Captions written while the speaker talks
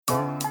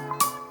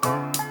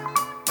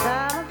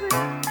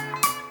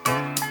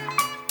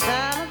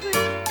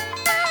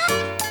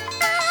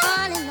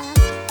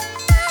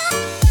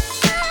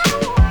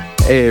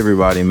Hey,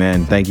 everybody,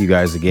 man. Thank you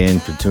guys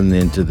again for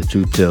tuning in to the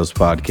Truth Tales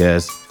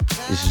podcast.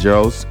 This is your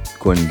host,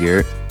 Quentin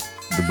Garrett,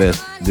 the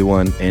best, the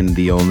one, and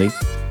the only.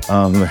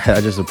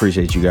 I just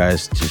appreciate you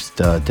guys just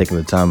taking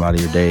the time out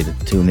of your day to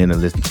tune in and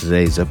listen to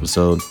today's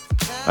episode.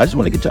 I just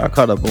want to get y'all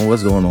caught up on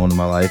what's going on in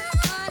my life.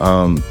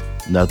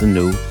 Nothing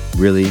new,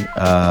 really,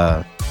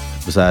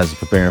 besides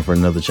preparing for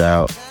another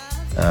child.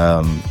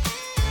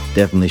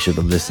 Definitely should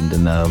have listened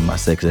in my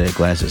sex ed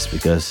classes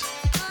because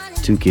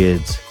 2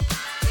 kids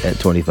at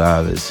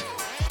 25 is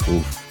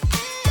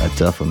a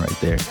tough one right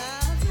there.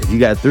 If you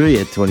got 3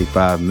 at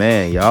 25,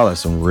 man, y'all are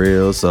some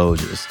real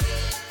soldiers.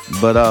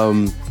 But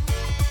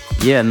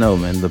yeah, no,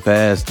 man, the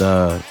past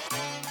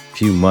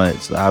few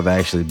months, I've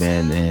actually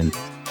been in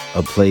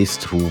a place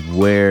to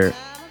where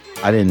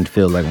I didn't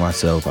feel like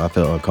myself. I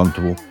felt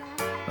uncomfortable.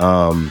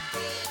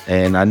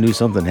 And I knew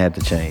something had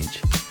to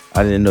change.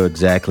 I didn't know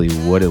exactly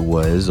what it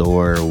was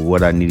or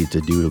what I needed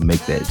to do to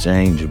make that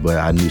change, but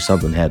I knew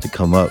something had to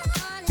come up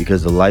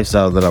because the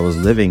lifestyle that I was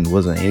living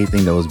wasn't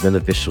anything that was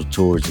beneficial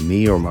towards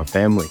me or my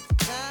family.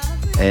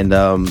 And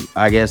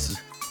I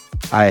guess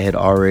I had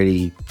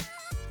already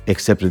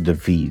accepted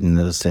defeat in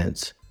a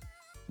sense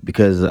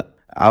because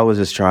I was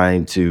just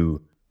trying to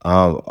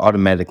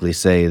automatically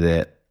say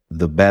that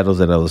the battles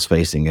that I was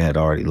facing I had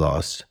already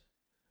lost.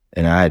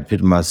 And I had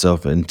put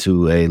myself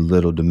into a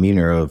little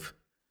demeanor of,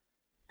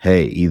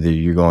 hey, either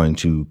you're going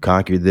to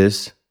conquer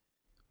this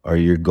or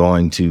you're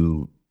going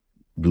to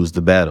lose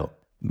the battle.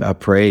 I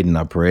prayed and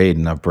I prayed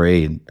and I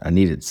prayed. I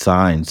needed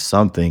signs,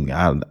 something.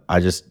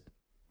 I just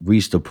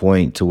reached a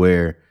point to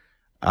where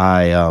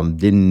I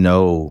didn't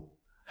know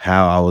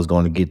how I was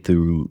going to get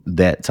through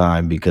that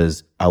time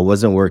because I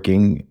wasn't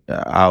working.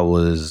 I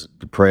was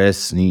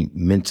depressed,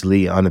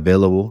 mentally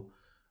unavailable.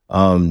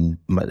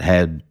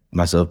 Had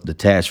myself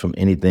detached from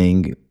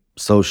anything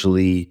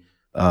socially,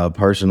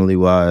 personally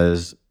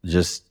wise,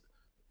 just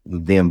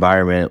the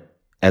environment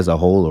as a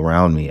whole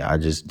around me. I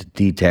just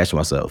detached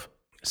myself.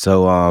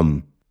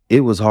 So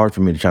it was hard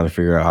for me to try to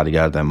figure out how to get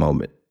out of that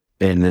moment.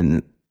 And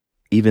then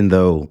even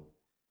though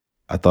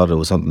I thought it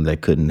was something that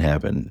couldn't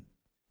happen,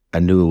 I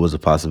knew it was a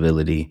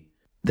possibility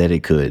that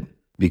it could,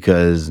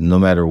 because no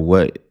matter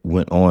what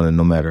went on and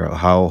no matter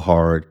how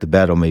hard the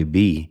battle may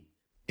be,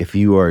 if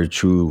you are a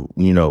true,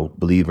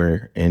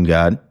 believer in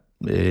God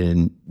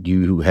and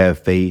you have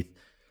faith,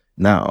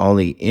 not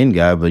only in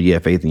God, but you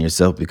have faith in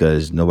yourself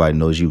because nobody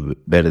knows you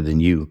better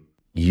than you.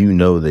 You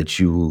know that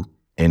you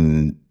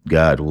and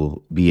God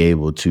will be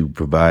able to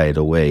provide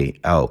a way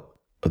out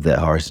of that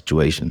hard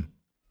situation.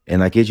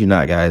 And I kid you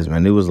not, guys,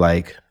 man, it was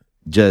like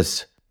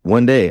just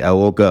one day I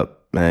woke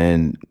up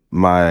and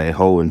my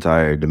whole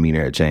entire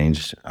demeanor had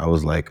changed. I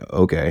was like,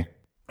 okay.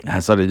 I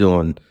started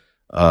doing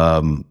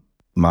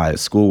my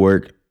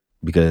schoolwork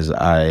because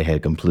I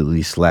had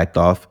completely slacked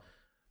off.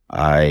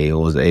 I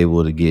was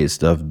able to get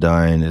stuff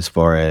done as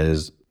far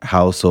as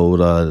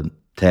household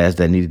tasks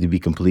that needed to be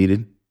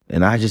completed.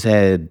 And I just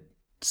had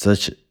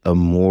such a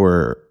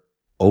more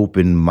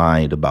open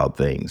mind about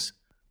things.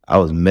 I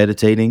was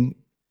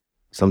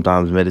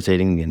sometimes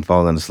meditating and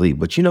falling asleep.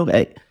 But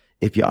hey,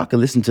 if y'all can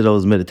listen to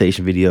those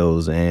meditation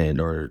videos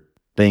or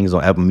things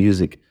on Apple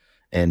Music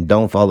and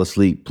don't fall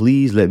asleep,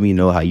 please let me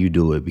know how you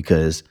do it,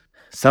 because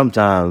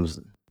sometimes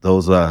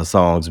those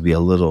songs be a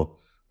little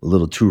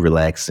too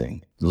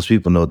relaxing. Those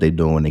people know what they're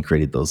doing when they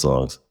created those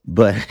songs.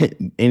 But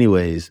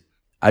anyways,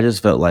 I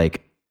just felt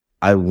like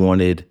I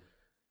wanted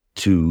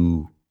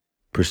to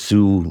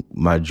pursue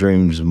my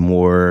dreams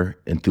more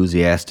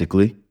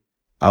enthusiastically.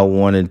 I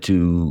wanted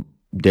to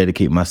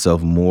dedicate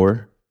myself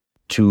more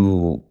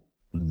to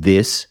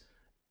this.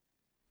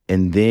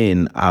 And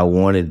then I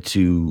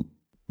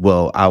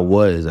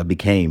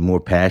became more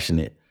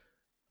passionate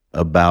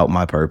about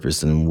my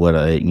purpose and what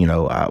I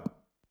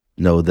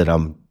know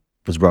that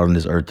was brought on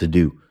this earth to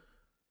do,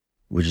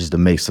 which is to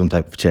make some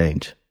type of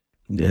change.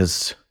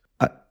 Yes.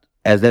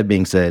 As that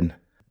being said,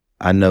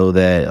 I know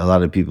that a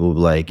lot of people will be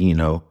like,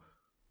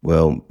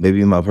 well,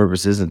 maybe my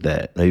purpose isn't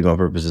that. Maybe my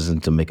purpose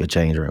isn't to make a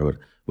change or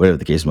whatever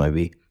the case might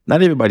be.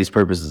 Not everybody's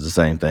purpose is the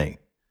same thing,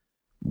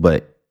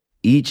 but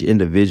each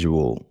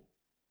individual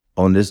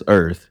on this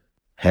earth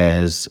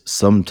has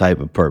some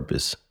type of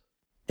purpose,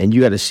 and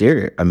you got to share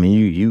it. I mean,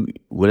 you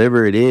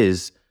whatever it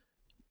is,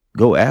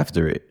 go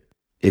after it.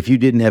 If you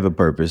didn't have a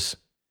purpose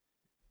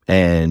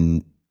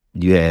and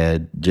you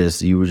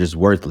were just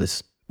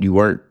worthless, you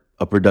weren't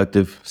a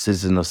productive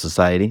citizen of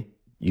society,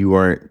 you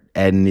weren't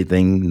adding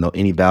anything,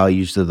 any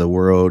values to the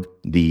world,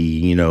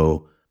 the,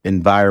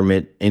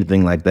 environment,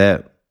 anything like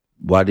that,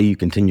 why do you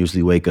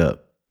continuously wake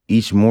up?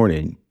 Each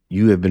morning,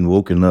 you have been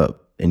woken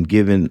up and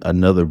given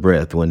another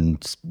breath when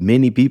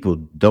many people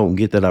don't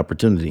get that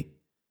opportunity.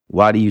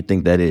 Why do you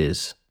think that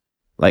is?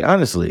 Like,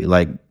 honestly,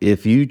 like,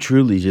 if you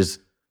truly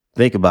just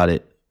think about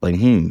it, like,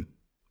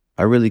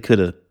 I really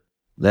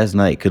last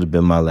night could have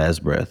been my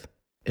last breath.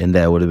 And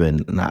that would have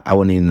been, I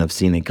wouldn't even have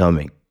seen it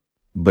coming.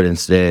 But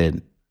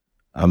instead,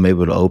 I'm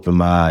able to open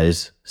my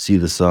eyes, see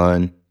the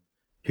sun,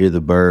 hear the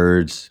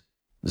birds,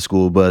 the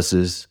school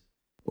buses,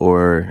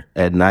 or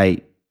at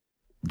night,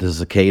 the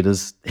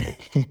cicadas.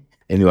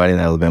 Anybody in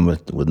Alabama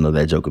would know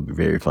that joke would be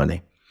very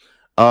funny.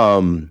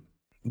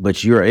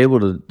 But you're able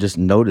to just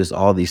notice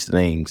all these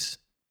things.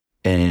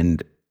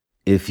 And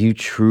if you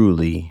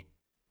truly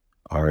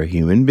are a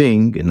human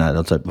being and not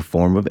a type of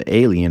form of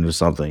alien or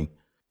something,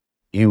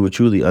 you would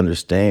truly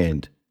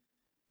understand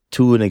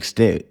to an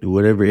extent,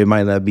 whatever. It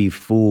might not be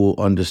full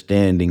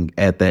understanding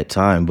at that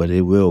time, but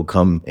it will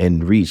come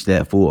and reach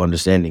that full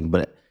understanding.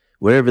 But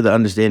whatever the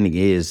understanding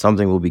is,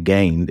 something will be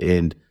gained,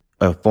 and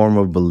a form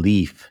of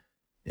belief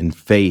and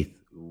faith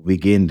will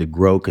begin to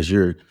grow, because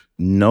you're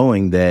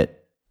knowing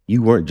that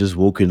you weren't just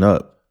woken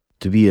up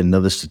to be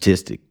another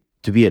statistic,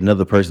 to be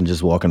another person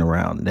just walking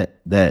around.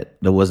 That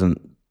wasn't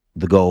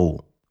the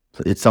goal.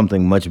 It's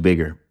something much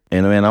bigger.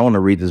 And man, I want to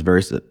read this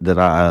verse that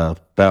I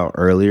found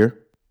earlier.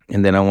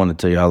 And then I want to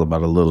tell you all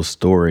about a little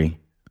story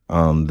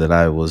that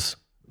I was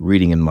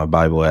reading in my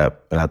Bible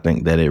app. And I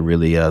think that it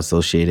really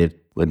associated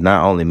with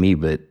not only me,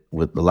 but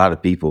with a lot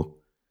of people.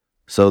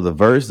 So the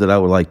verse that I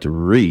would like to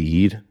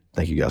read,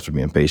 thank you guys for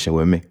being patient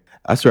with me.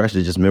 I swear I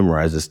should just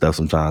memorize this stuff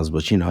sometimes,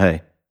 but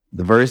hey,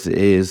 the verse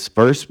is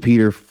 1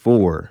 Peter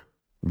 4,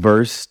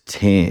 verse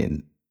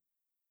 10.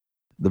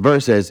 The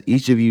verse says,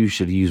 each of you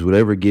should use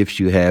whatever gifts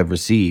you have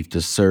received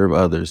to serve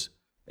others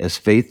as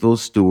faithful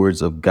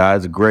stewards of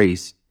God's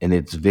grace in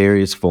its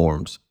various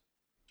forms.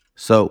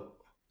 So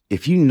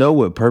if you know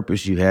what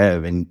purpose you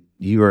have and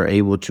you are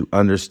able to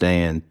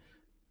understand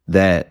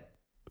that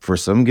for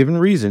some given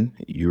reason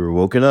you were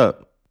woken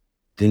up,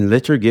 then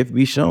let your gift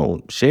be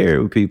shown. Share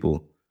it with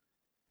people.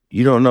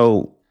 You don't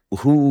know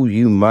who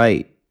you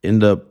might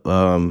end up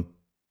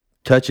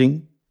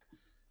touching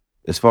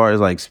as far as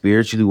like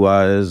spiritually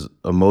wise,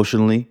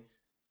 emotionally,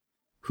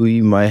 who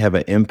you might have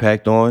an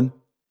impact on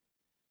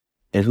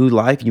and whose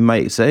life you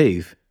might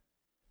save.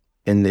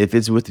 And if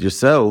it's with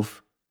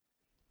yourself,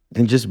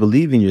 then just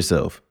believe in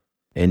yourself.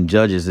 In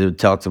Judges, it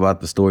talks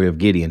about the story of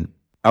Gideon.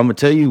 I'm going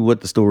to tell you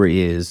what the story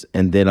is,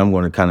 and then I'm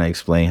going to kind of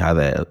explain how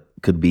that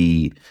could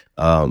be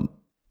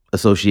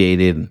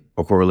associated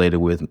or correlated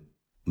with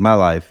my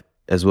life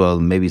as well,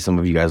 maybe some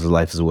of you guys'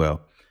 life as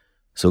well.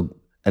 So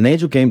an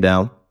angel came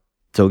down,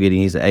 told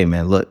Gideon, he said, hey,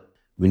 man, look,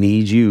 we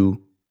need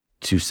you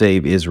to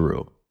save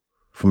Israel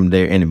from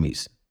their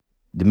enemies,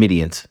 the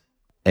Midians.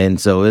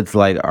 And so it's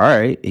like, all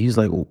right. He's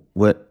like,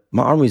 what?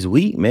 My army's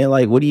weak, man.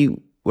 Like, what do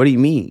you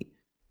mean?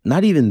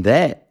 Not even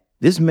that.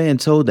 This man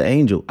told the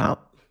angel, I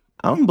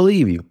don't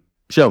believe you.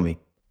 Show me.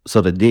 So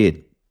they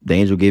did. The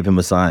angel gave him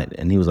a sign,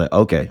 and he was like,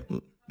 okay,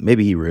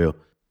 maybe he real.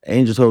 The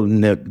angel told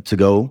him to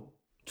go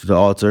to the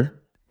altar.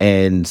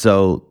 And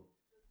so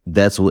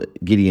that's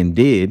what Gideon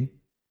did.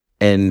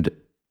 And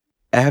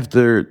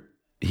after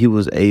he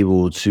was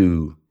able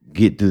to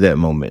get through that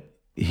moment,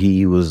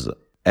 he was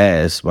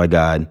asked by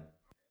God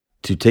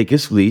to take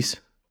his fleece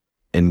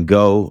and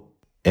go.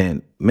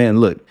 And man,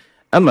 look,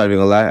 I'm not even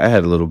gonna lie. I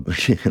had a little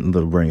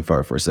brain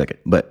fart for a second.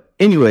 But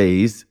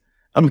anyways,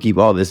 I'm gonna keep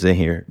all this in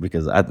here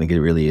because I think it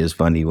really is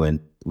funny when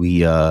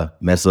we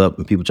mess up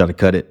and people try to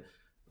cut it.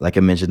 Like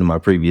I mentioned in my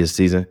previous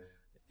season,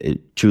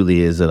 it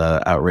truly is an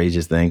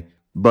outrageous thing.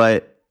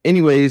 But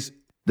anyways,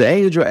 the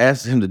angel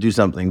asked him to do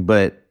something,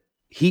 but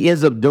he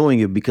ends up doing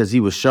it because he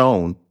was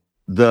shown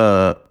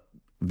the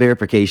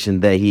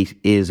verification that he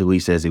is who he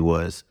says he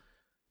was.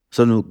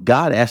 So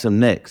God asked him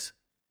next,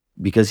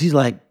 because he's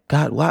like,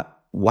 God,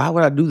 why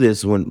would I do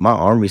this when my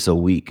army's so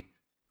weak?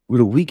 We're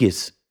the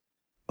weakest.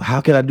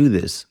 How can I do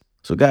this?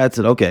 So God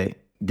said, okay,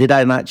 did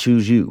I not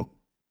choose you?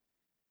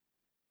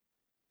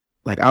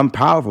 Like, I'm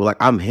powerful. Like,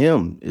 I'm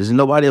him. There's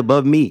nobody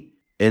above me.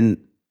 And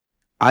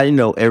I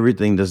know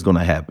everything that's going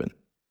to happen.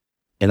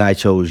 And I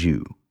chose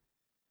you.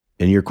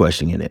 And you're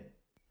questioning it.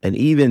 And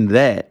even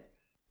that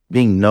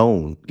being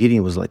known,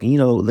 Gideon was like,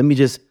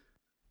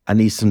 I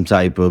need some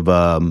type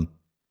of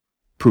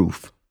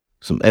proof,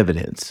 some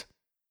evidence.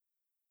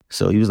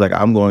 So he was like,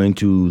 I'm going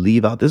to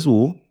leave out this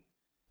wool.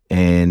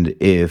 And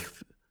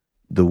if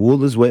the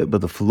wool is wet,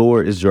 but the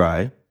floor is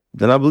dry,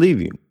 then I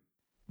believe you.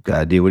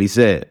 God did what he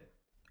said.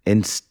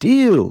 And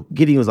still,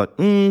 Gideon was like,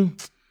 I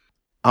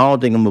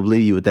don't think I'm going to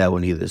believe you with that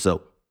one either.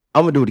 So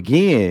I'm going to do it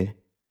again,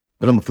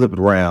 but I'm going to flip it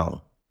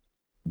around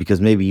because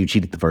maybe you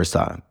cheated the first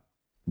time.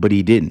 But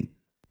he didn't.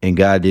 And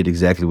God did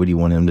exactly what he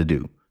wanted him to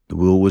do. The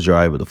wool was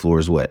dry, but the floor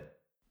is wet.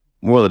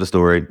 Moral of the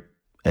story,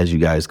 as you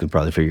guys could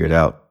probably figure it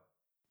out,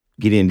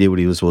 Gideon did what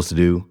he was supposed to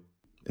do.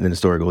 And then the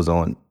story goes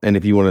on. And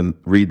if you want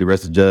to read the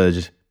rest of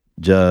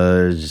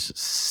Judge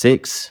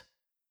 6,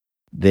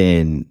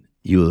 then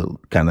you'll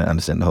kind of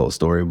understand the whole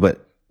story.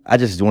 But I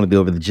just want to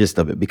go over the gist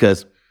of it,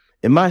 because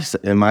in my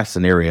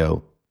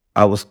scenario,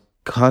 I was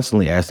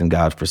constantly asking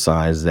God for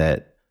signs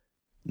that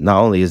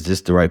not only is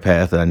this the right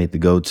path that I need to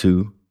go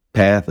to,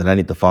 path that I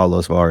need to follow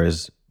as far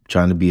as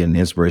trying to be an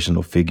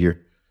inspirational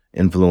figure,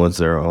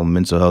 influencer on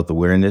mental health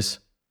awareness.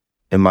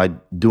 Am I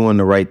doing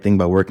the right thing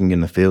by working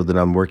in the field that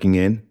I'm working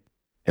in?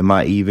 Am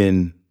I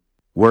even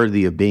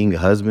worthy of being a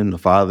husband, a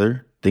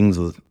father? Things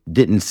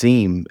didn't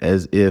seem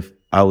as if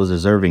I was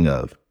deserving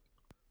of.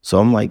 So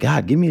I'm like,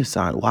 God, give me a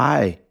sign.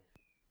 Why?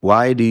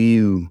 Why do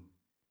you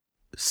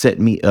set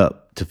me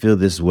up to feel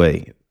this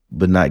way?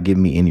 but not give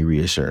me any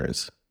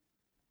reassurance.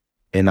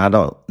 And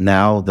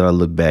now that I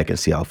look back and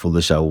see how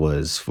foolish I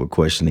was for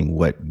questioning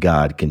what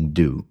God can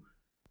do,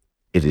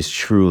 it is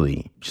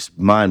truly just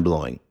mind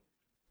blowing.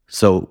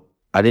 So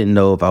I didn't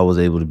know if I was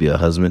able to be a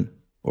husband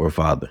or a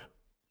father.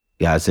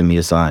 God sent me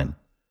a sign.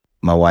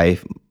 My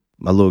wife,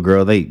 my little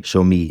girl, they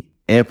show me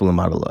ample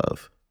amount of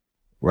love.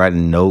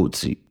 Writing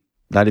notes,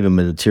 not even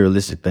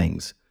materialistic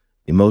things,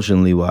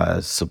 emotionally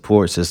wise,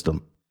 support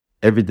system,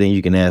 everything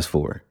you can ask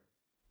for.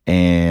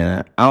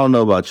 And I don't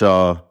know about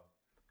y'all,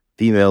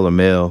 female or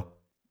male,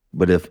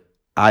 but if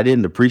I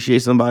didn't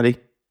appreciate somebody,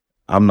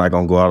 I'm not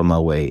going to go out of my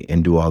way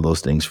and do all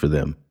those things for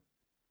them.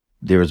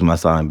 There was my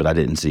sign, but I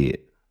didn't see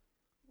it.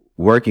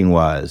 Working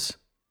wise,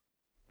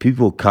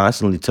 people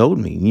constantly told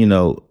me,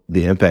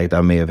 the impact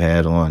I may have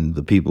had on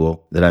the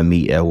people that I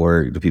meet at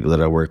work, the people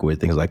that I work with,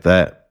 things like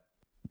that.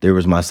 There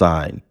was my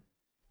sign.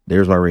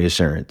 There's my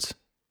reassurance.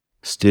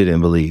 Stood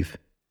in belief.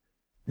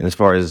 And as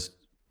far as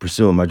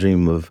pursuing my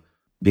dream of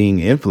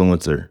being an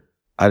influencer,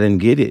 I didn't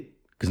get it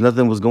because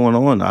nothing was going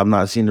on. I'm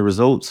not seeing the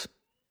results.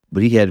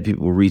 But he had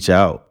people reach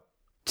out,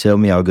 tell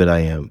me how good I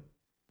am.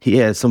 He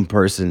had some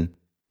person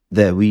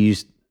that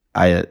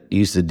I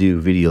used to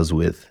do videos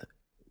with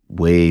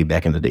way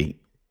back in the day,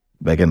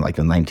 back in like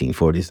the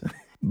 1940s.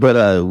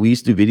 But we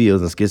used to do videos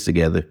and skits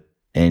together.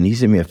 And he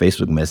sent me a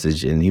Facebook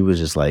message and he was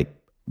just like,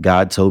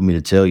 God told me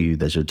to tell you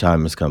that your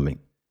time is coming.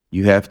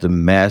 You have to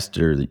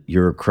master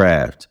your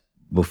craft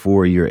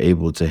before you're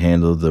able to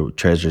handle the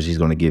treasures he's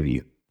going to give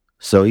you.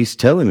 So he's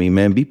telling me,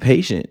 man, be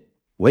patient.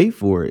 Wait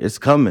for it. It's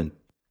coming.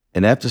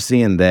 And after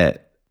seeing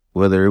that,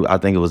 I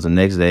think it was the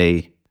next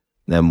day,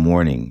 that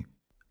morning,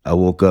 I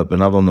woke up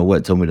and I don't know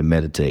what told me to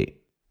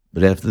meditate.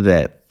 But after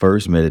that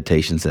first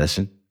meditation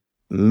session,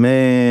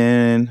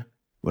 man,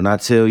 when I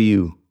tell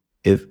you,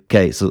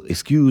 so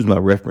excuse my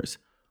reference,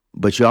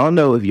 but y'all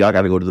know if y'all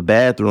got to go to the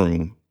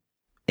bathroom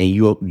and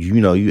you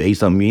ate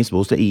something you ain't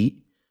supposed to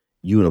eat,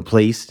 you in a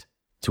place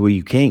to where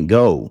you can't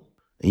go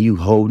and you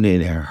holding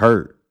it and it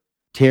hurt,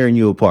 tearing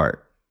you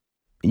apart,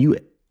 and you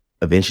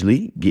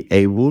eventually get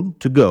able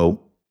to go,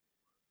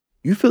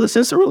 you feel a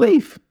sense of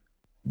relief.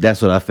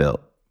 That's what I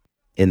felt.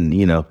 And,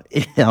 I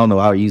don't know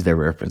how I use that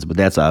reference, but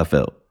that's how I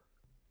felt.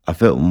 I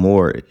felt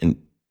more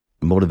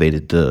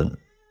motivated to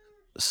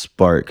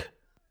spark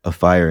a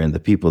fire in the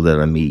people that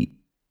I meet,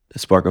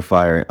 spark a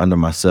fire under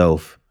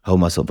myself,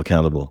 hold myself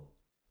accountable,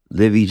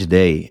 live each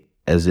day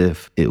as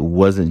if it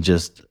wasn't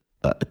just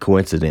a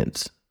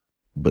coincidence,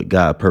 but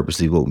God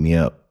purposely woke me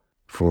up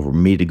for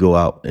me to go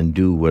out and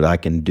do what I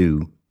can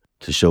do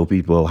to show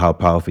people how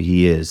powerful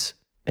he is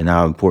and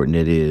how important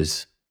it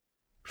is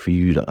for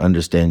you to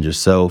understand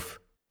yourself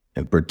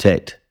and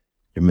protect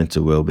your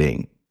mental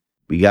well-being.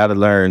 We got to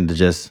learn to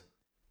just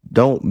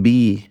don't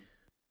be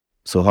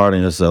so hard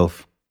on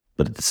yourself,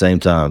 but at the same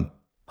time,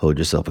 hold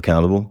yourself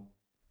accountable,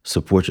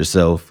 support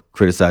yourself,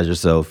 criticize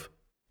yourself,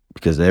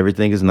 because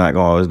everything is not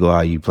going to always go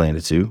how you planned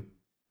it to,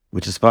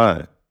 which is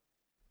fine.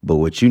 But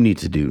what you need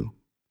to do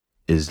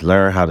is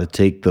learn how to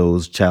take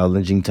those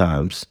challenging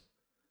times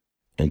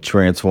and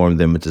transform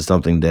them into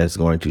something that's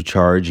going to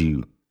charge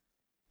you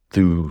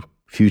through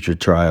future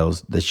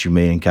trials that you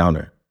may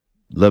encounter.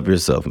 Love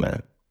yourself,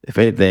 man. If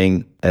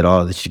anything at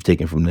all that you've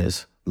taken from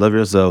this, love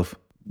yourself,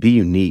 be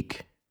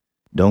unique.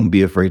 Don't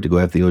be afraid to go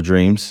after your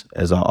dreams,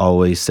 as I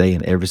always say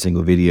in every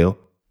single video,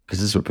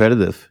 because it's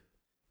repetitive.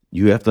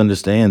 You have to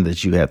understand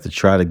that you have to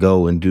try to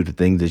go and do the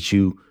things that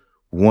you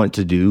want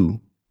to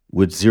do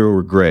with zero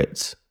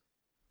regrets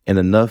and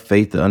enough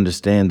faith to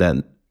understand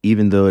that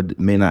even though it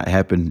may not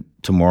happen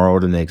tomorrow or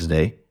the next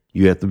day,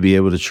 you have to be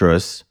able to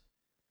trust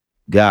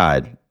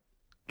God,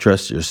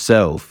 trust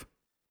yourself,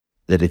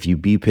 that if you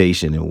be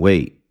patient and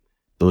wait,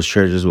 those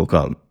treasures will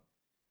come.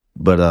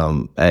 But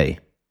hey,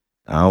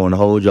 I don't want to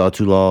hold y'all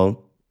too long.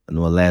 I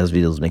know my last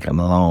videos been kind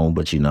of long,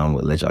 but I'm gonna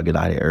let y'all get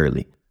out of here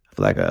early. I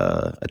feel like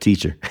a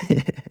teacher.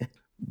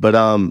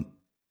 But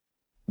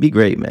be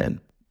great, man.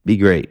 Be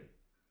great.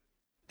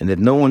 And if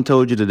no one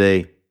told you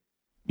today,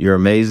 you're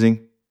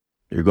amazing,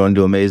 you're going to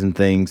do amazing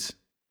things,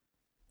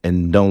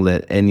 and don't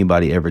let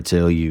anybody ever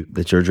tell you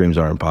that your dreams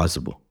are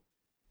impossible,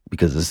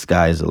 because the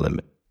sky is the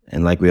limit.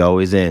 And like we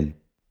always end,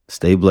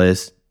 stay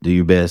blessed, do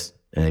your best,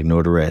 and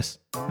ignore the rest.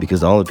 Because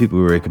the only people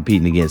we're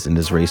competing against in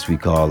this race we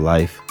call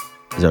life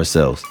is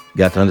ourselves. You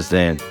got to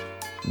understand,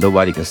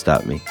 nobody can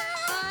stop me.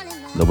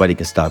 Nobody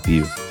can stop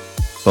you.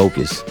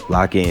 Focus,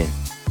 lock in,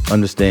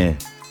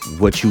 understand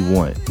what you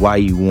want, why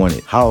you want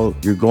it, how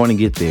you're going to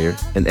get there,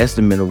 an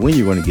estimate of when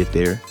you're going to get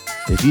there.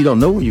 If you don't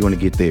know when you're going to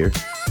get there,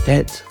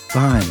 that's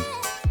fine.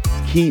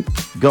 Keep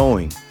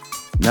going.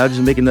 Now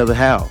just make another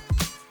how.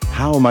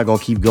 How am I going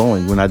to keep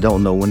going when I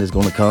don't know when it's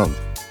going to come?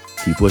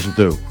 Keep pushing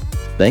through.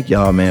 Thank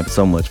y'all, man,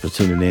 so much for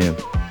tuning in.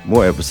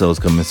 More episodes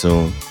coming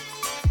soon.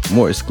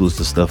 More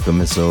exclusive stuff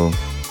coming soon.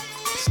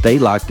 Stay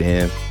locked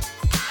in.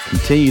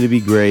 Continue to be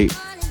great.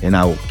 And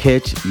I will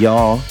catch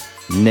y'all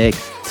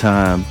next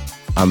time.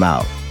 I'm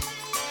out.